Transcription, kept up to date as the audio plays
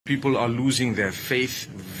People are losing their faith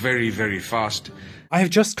very, very fast. I have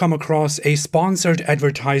just come across a sponsored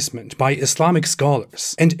advertisement by Islamic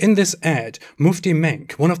scholars, and in this ad, Mufti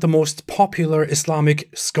Menk, one of the most popular Islamic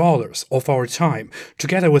scholars of our time,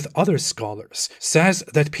 together with other scholars, says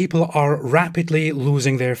that people are rapidly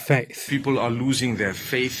losing their faith. People are losing their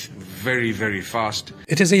faith very, very fast.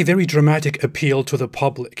 It is a very dramatic appeal to the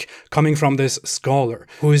public, coming from this scholar,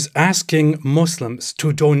 who is asking Muslims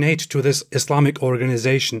to donate to this Islamic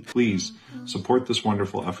organization. Please support this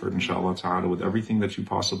wonderful effort, inshallah ta'ala, with everything that you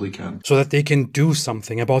possibly can, so that they can do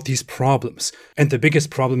something about these problems. And the biggest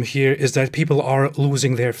problem here is that people are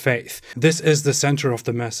losing their faith. This is the center of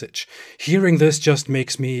the message. Hearing this just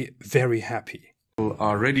makes me very happy. People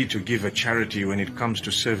are ready to give a charity when it comes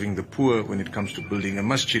to serving the poor, when it comes to building a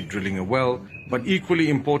masjid, drilling a well. But equally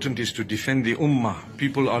important is to defend the ummah.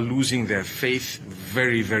 People are losing their faith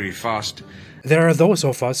very, very fast. There are those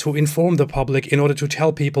of us who inform the public in order to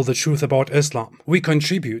tell people the truth about Islam. We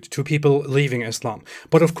contribute to people leaving Islam.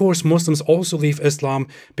 But of course, Muslims also leave Islam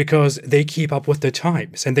because they keep up with the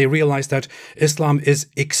times and they realize that Islam is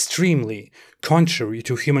extremely contrary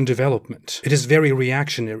to human development. It is very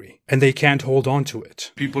reactionary and they can't hold on to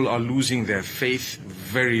it. People are losing their faith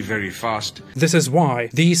very, very fast. This is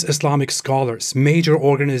why these Islamic scholars, major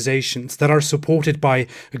organizations that are supported by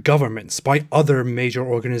governments, by other major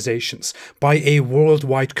organizations, by a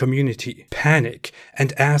worldwide community, panic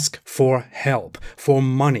and ask for help, for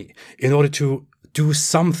money, in order to do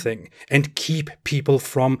something and keep people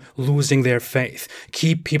from losing their faith,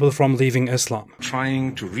 keep people from leaving Islam.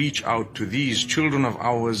 Trying to reach out to these children of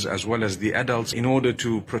ours as well as the adults in order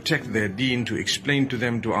to protect their deen, to explain to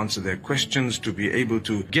them, to answer their questions, to be able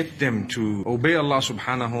to get them to obey Allah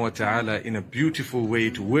subhanahu wa ta'ala in a beautiful way,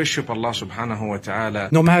 to worship Allah subhanahu wa ta'ala.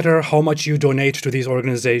 No matter how much you donate to these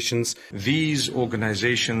organizations, these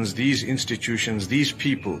institutions, these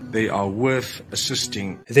people, they are worth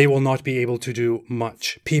assisting. They will not be able to do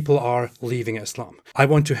much. People are leaving Islam. I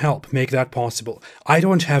want to help make that possible. I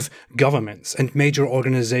don't have governments and major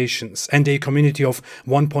organizations and a community of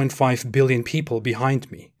 1.5 billion people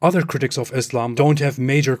behind me. Other critics of Islam don't have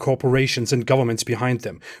major corporations and governments behind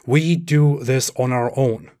them. We do this on our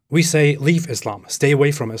own. We say, leave Islam, stay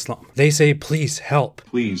away from Islam. They say, please help.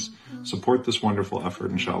 Please support this wonderful effort,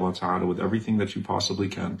 inshallah ta'ala, with everything that you possibly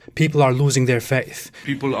can. People are losing their faith.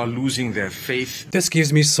 People are losing their faith. This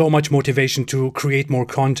gives me so much motivation to create more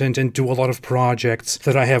content and do a lot of projects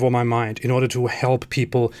that I have on my mind in order to help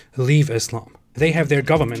people leave Islam. They have their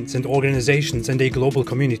governments and organizations and a global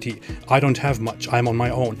community. I don't have much. I'm on my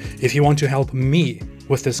own. If you want to help me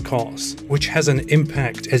with this cause, which has an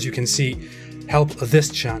impact, as you can see, help this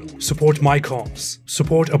channel, support my cause,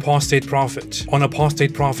 support Apostate Prophet on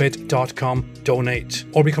apostateprofit.com, donate,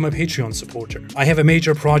 or become a Patreon supporter. I have a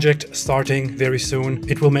major project starting very soon.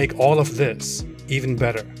 It will make all of this even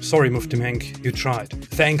better. Sorry, Mufti Menk, you tried.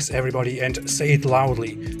 Thanks everybody, and say it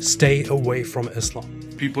loudly, stay away from Islam.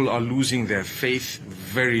 People are losing their faith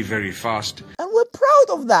very, very fast. And we're proud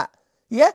of that.